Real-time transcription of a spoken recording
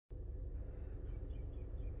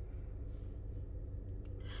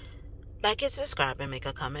Like and subscribe and make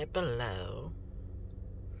a comment below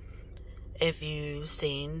if you've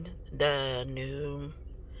seen the new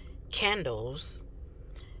candles,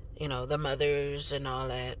 you know, the mothers and all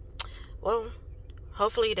that. Well,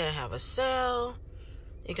 hopefully they have a sale.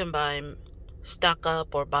 You can stock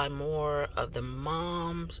up or buy more of the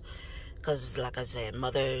moms, because like I said,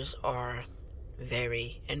 mothers are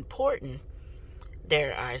very important.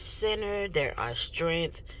 They're our center, they're our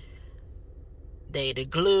strength, they the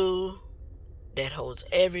glue that holds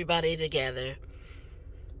everybody together.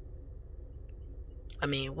 I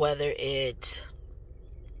mean, whether it's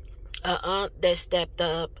a aunt that stepped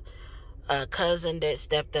up, a cousin that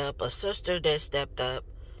stepped up, a sister that stepped up,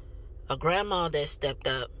 a grandma that stepped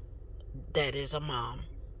up, that is a mom.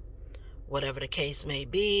 Whatever the case may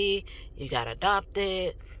be, you got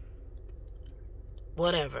adopted,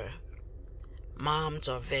 whatever. Moms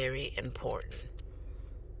are very important.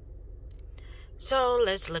 So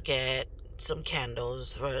let's look at some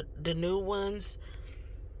candles for the new ones.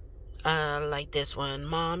 Like this one,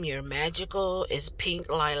 Mom, You're Magical. It's pink,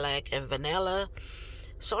 lilac, and vanilla.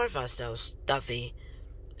 Sorry if I sound stuffy.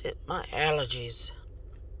 My allergies.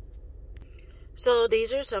 So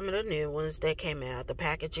these are some of the new ones that came out. The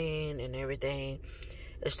packaging and everything.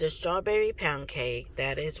 It's the strawberry pound cake.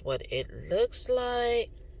 That is what it looks like.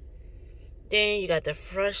 Then you got the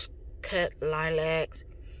fresh cut lilacs.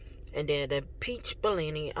 And then the peach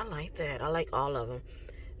Bellini. I like that. I like all of them.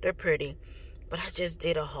 They're pretty. But I just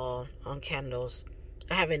did a haul on candles.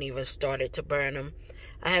 I haven't even started to burn them.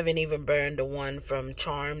 I haven't even burned the one from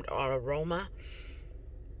Charmed or Aroma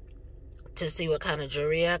to see what kind of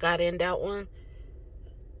jewelry I got in that one.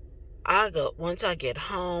 Once I get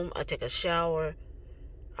home, I take a shower.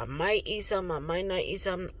 I might eat something. I might not eat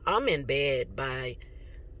something. I'm in bed by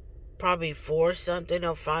probably 4 something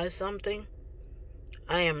or 5 something.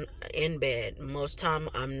 I am in bed. Most time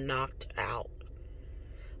I'm knocked out.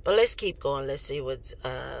 But let's keep going. Let's see what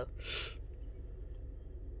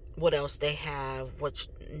else they have. What's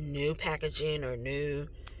new packaging or new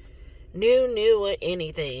or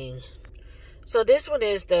anything. So this one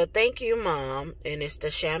is the Thank You Mom, and it's the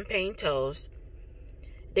champagne toast.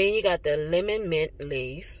 Then you got the lemon mint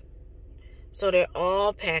leaf. So they're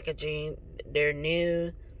all packaging. They're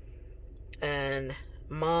new. And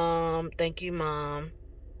Mom, Thank You Mom.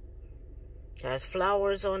 Has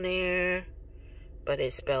flowers on there, but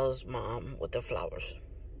it spells mom with the flowers.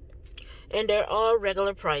 And they're all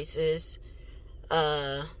regular prices.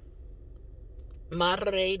 Mother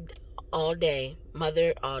all day,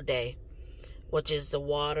 which is the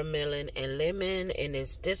watermelon and lemon, and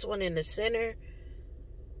it's this one in the center.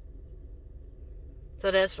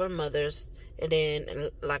 So that's for mothers. And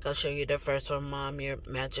then, like I'll show you the first one, Mom, You're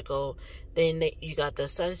Magical. Then you got the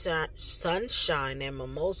sunshine and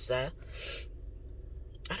mimosa.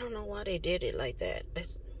 I don't know why they did it like that.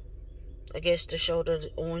 That's, I guess, to show the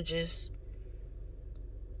oranges.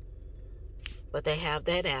 But they have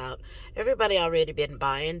that out. Everybody already been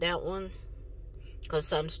buying that one, because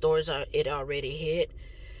some stores it already hit.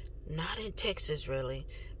 Not in Texas, really.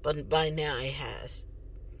 But by now it has.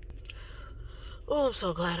 Oh, I'm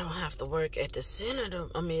so glad I don't have to work at the center.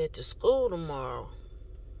 At the school tomorrow.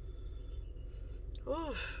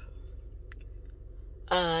 Oof.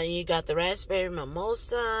 You got the raspberry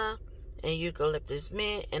mimosa and eucalyptus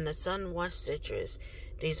mint and the sunwashed citrus.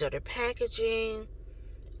 These are the packaging.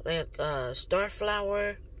 Like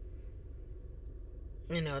starflower.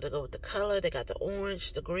 You know, to go with the color. They got the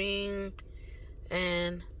orange, the green,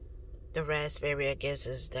 and the raspberry, I guess,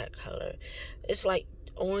 is that color. It's like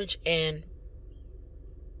orange and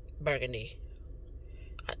burgundy.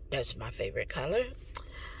 That's my favorite color.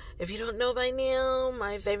 If you don't know by now,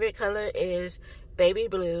 my favorite color is baby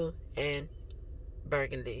blue and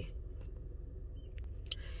burgundy.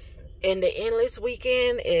 And the Endless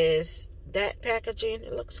Weekend is that packaging.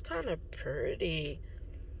 It looks kind of pretty.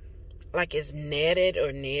 Like it's netted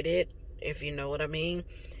or knitted, if you know what I mean.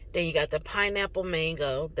 Then you got the pineapple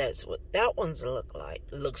mango. That's what that one's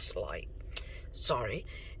looks like. Sorry.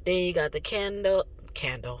 Then you got the candle.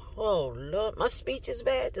 Oh, Lord, my speech is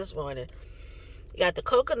bad this morning. You got the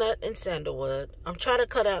coconut and sandalwood. I'm trying to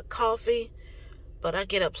cut out coffee, but I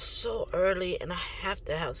get up so early and I have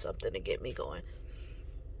to have something to get me going.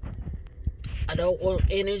 I don't want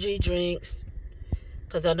energy drinks,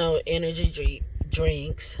 because I know energy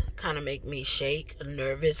drinks kind of make me shake,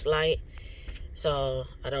 nervous like. So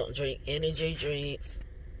I don't drink energy drinks.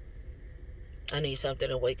 I need something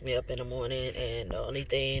to wake me up in the morning, and the only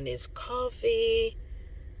thing is coffee,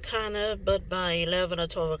 kind of, but by 11 or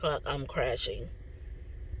 12 o'clock, I'm crashing.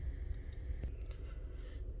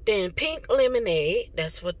 Then pink lemonade,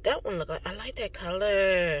 that's what that one look like. I like that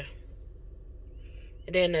color.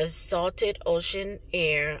 Then a salted ocean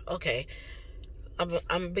air. Okay,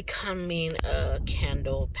 I'm becoming a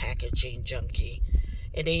candle packaging junkie.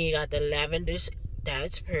 And then you got the lavender.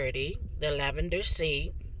 That's pretty. The lavender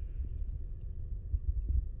sea.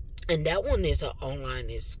 And that one is an online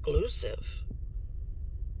exclusive.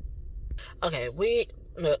 Okay,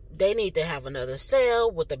 they need to have another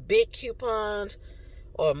sale with the big coupons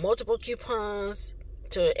or multiple coupons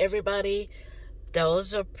to everybody.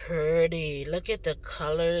 Those are pretty. Look at the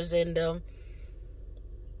colors in them.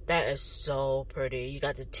 That is so pretty. You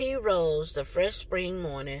got the tea rose, the fresh spring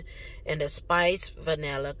morning, and the spice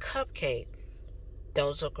vanilla cupcake.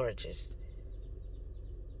 Those are gorgeous.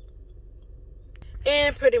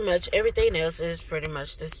 And pretty much everything else is pretty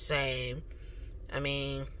much the same. I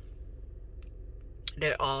mean,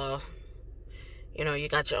 they're all, you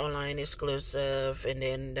got your online exclusive, and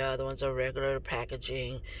then the other ones are regular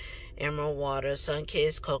packaging. Emerald Water,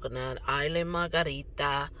 Sunkissed Coconut, Island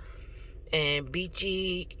Margarita, and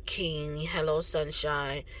Beachy King, Hello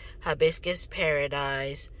Sunshine, Hibiscus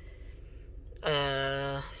Paradise,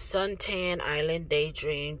 Suntan Island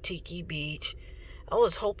Daydream, Tiki Beach. I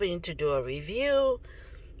was hoping to do a review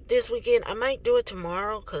this weekend. I might do it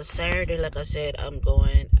tomorrow, because Saturday, like I said, I'm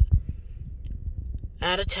going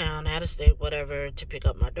out of town, out of state, whatever, to pick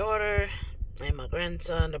up my daughter and my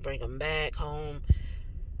grandson to bring them back home.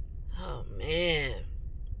 Oh, man.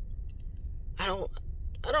 I don't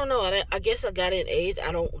know. I guess I got an age.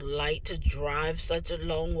 I don't like to drive such a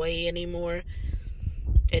long way anymore.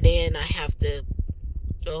 And then I have to,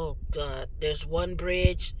 oh, God. There's one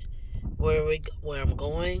bridge where I'm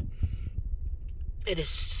going. It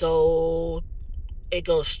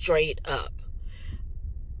goes straight up.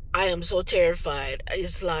 I am so terrified.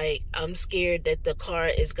 It's like I'm scared that the car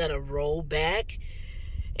is going to roll back.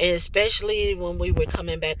 And especially when we were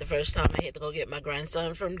coming back the first time, I had to go get my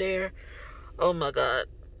grandson from there. Oh my God.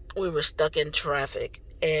 We were stuck in traffic,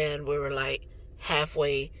 and we were like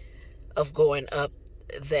halfway of going up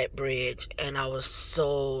that bridge, and I was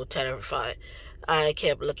so terrified. I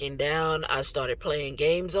kept looking down. I started playing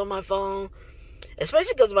games on my phone,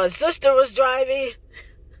 especially because my sister was driving.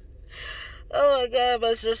 Oh my God,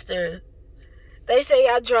 my sister. They say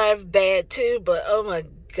I drive bad too, but oh my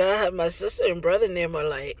God, my sister and brother and them are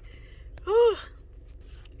like, whew,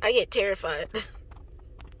 I get terrified.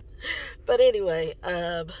 But anyway,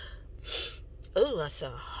 I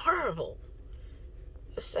sound horrible.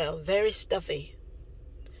 I sound very stuffy.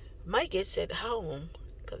 Might get sent home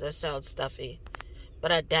because I sound stuffy,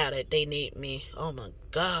 but I doubt it. They need me. Oh my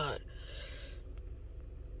God.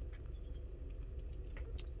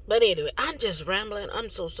 But anyway, I'm just rambling. I'm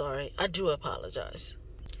so sorry. I do apologize.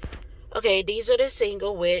 Okay, these are the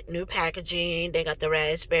single with new packaging. They got the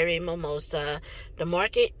raspberry mimosa, the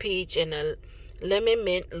market peach, and the lemon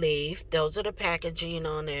mint leaf. Those are the packaging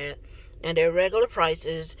on there. And their regular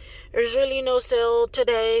prices. There's really no sale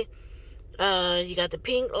today. You got the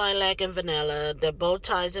pink, lilac, and vanilla, the bow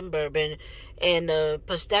ties and bourbon, and the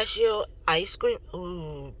pistachio ice cream.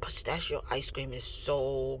 Ooh, pistachio ice cream is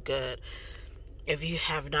so good. If you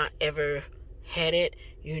have not ever had it,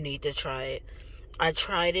 you need to try it. I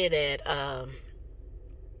tried it at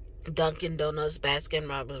Dunkin' Donuts, Baskin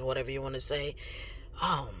Robbins, whatever you want to say.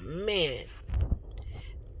 Oh, man.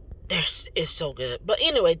 It's so good. But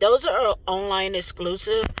anyway, those are online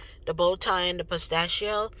exclusive. The bow tie and the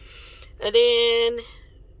pistachio. And then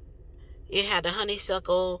you had the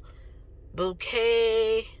honeysuckle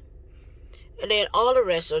bouquet. And then all the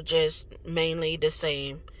rest are just mainly the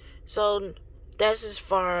same. So that's as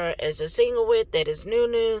far as a single with that is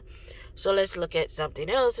new. So let's look at something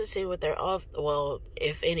else and see what they're off. Well,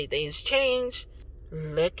 if anything's changed.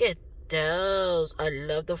 Look at those. I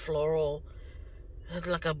love the floral. It's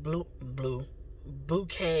like a blue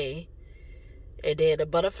bouquet. And then the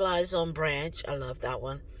butterflies on branch. I love that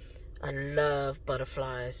one. I love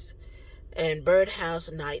butterflies. And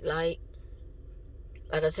birdhouse nightlight.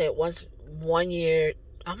 Like I said, 1 year,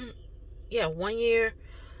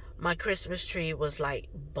 my Christmas tree was like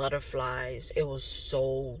butterflies. It was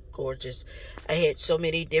so gorgeous. I had so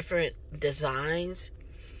many different designs.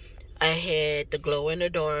 I had the glow in the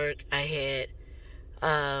dark. I had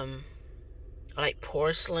like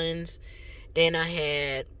porcelains. Then I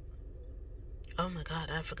had, oh my God,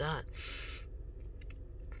 I forgot.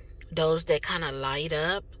 Those that kind of light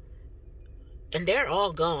up. And they're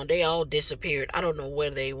all gone. They all disappeared. I don't know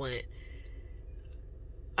where they went.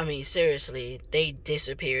 I mean, seriously, they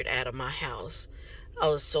disappeared out of my house. I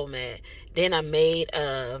was so mad. Then I made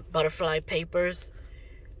butterfly papers.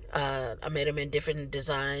 I made them in different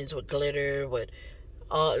designs with glitter, with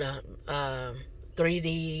all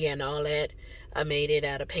 3D and all that. I made it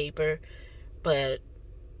out of paper. But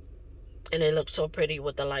And it looked so pretty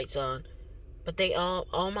with the lights on. But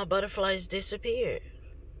all my butterflies disappeared.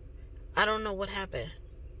 I don't know what happened.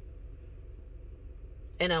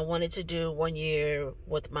 And I wanted to do 1 year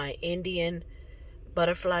with my Indian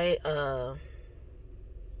butterfly.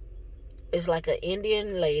 It's like an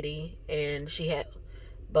Indian lady, and she had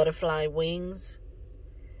butterfly wings.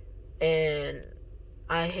 And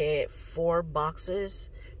I had 4 boxes,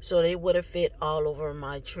 so they would have fit all over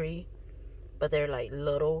my tree. But they're like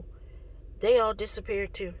little. They all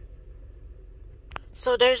disappeared too.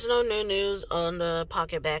 So there's no new news on the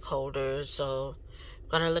pocket bag holders. So I'm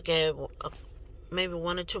going to look at maybe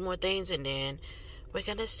 1 or 2 more things, and then we're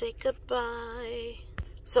going to say goodbye.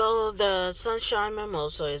 So the Sunshine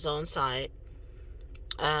Mimosa is on site.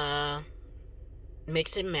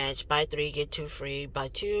 Mix and match. Buy 3, get 2 free. Buy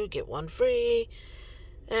 2, get 1 free.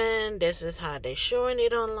 And this is how they're showing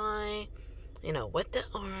it online. You know, with the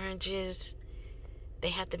oranges. They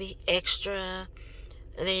have to be extra.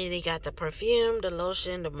 And then they got the perfume, the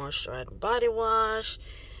lotion, the moisturizing body wash.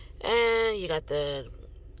 And you got the,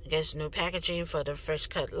 I guess, new packaging for the fresh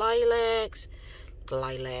cut lilacs.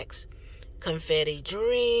 Confetti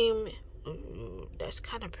Dream. Ooh, that's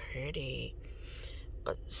kind of pretty.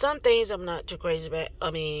 But some things I'm not too crazy about. I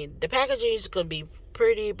mean, the packaging is going to be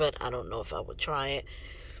pretty, but I don't know if I would try it.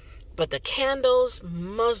 But the candles,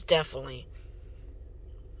 most definitely.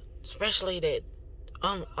 Especially the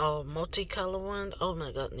multicolor one. Oh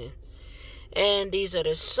my goodness. And these are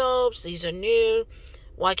the soaps. These are new.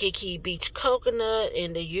 Waikiki Beach Coconut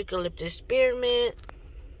and the Eucalyptus Spearmint.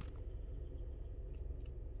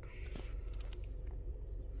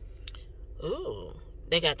 Ooh.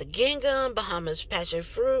 They got the gingham, Bahamas Passion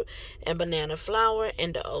Fruit, and Banana Flower,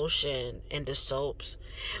 and the Ocean, and the soaps.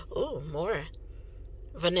 Ooh, more.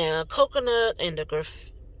 Vanilla Coconut, and the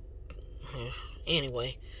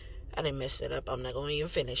Anyway, I didn't mess it up. I'm not going to even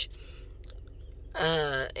finish.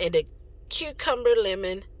 And the Cucumber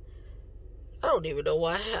Lemon. I don't even know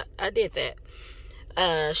why I did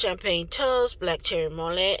that. Champagne Toast, Black Cherry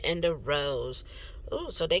Marmalade, and the Rose. Ooh,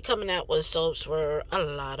 so they coming out with soaps for a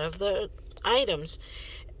lot of the items.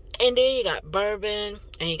 And then you got bourbon,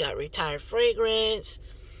 and you got Retired Fragrance,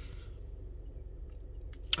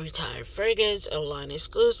 online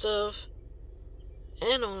exclusive,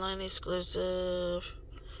 and online exclusive.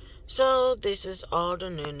 So this is all the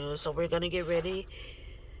new news. So we're gonna get ready.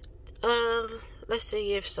 Let's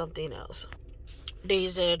see if something else.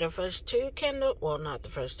 These are the first 2 candle, well, not the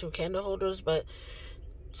first 2 candle holders, but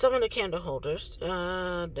some of the candle holders.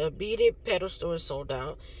 The beaded pedal stool is sold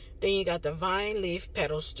out. Then you got the vine leaf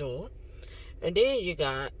pedal stool. And then you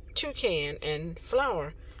got toucan and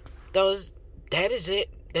flower. That is it.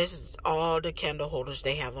 This is all the candle holders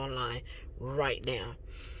they have online right now.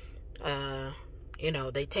 You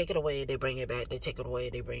know, they take it away, they bring it back. They take it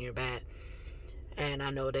away, they bring it back. And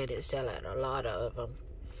I know they didn't sell out a lot of them.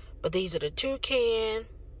 But these are the toucan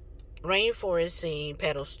rainforest scene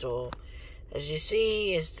pedal stool. As you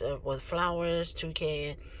see, it's with flowers,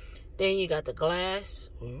 toucan. Then you got the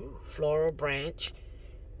glass, floral branch.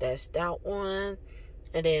 That's that one.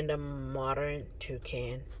 And then the modern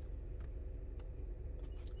toucan.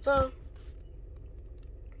 So,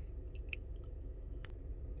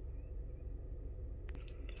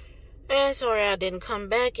 and sorry I didn't come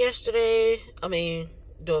back yesterday.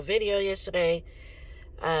 Do a video yesterday.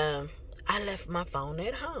 I left my phone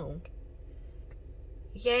at home.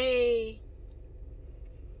 Yay.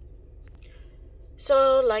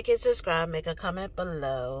 So, like and subscribe, make a comment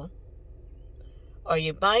below. Are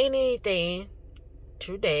you buying anything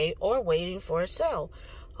today or waiting for a sale?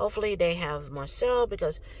 Hopefully they have more sale,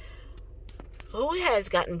 because who has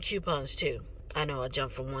gotten coupons too? I know I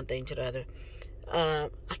jumped from one thing to the other. I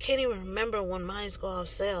can't even remember when mine's go off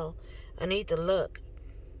sale. I need to look.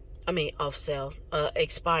 Off sale,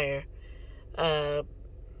 expire.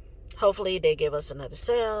 Hopefully they give us another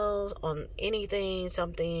sale on anything,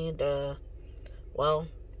 something. Well,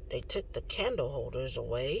 they took the candle holders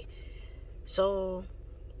away. So,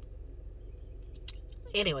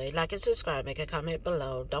 anyway, like and subscribe, make a comment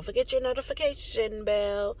below. Don't forget your notification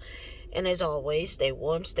bell. And as always, stay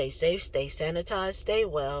warm, stay safe, stay sanitized, stay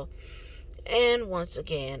well. And once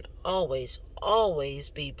again, always, always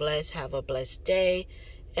be blessed. Have a blessed day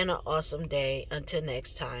and an awesome day. Until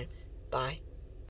next time, bye.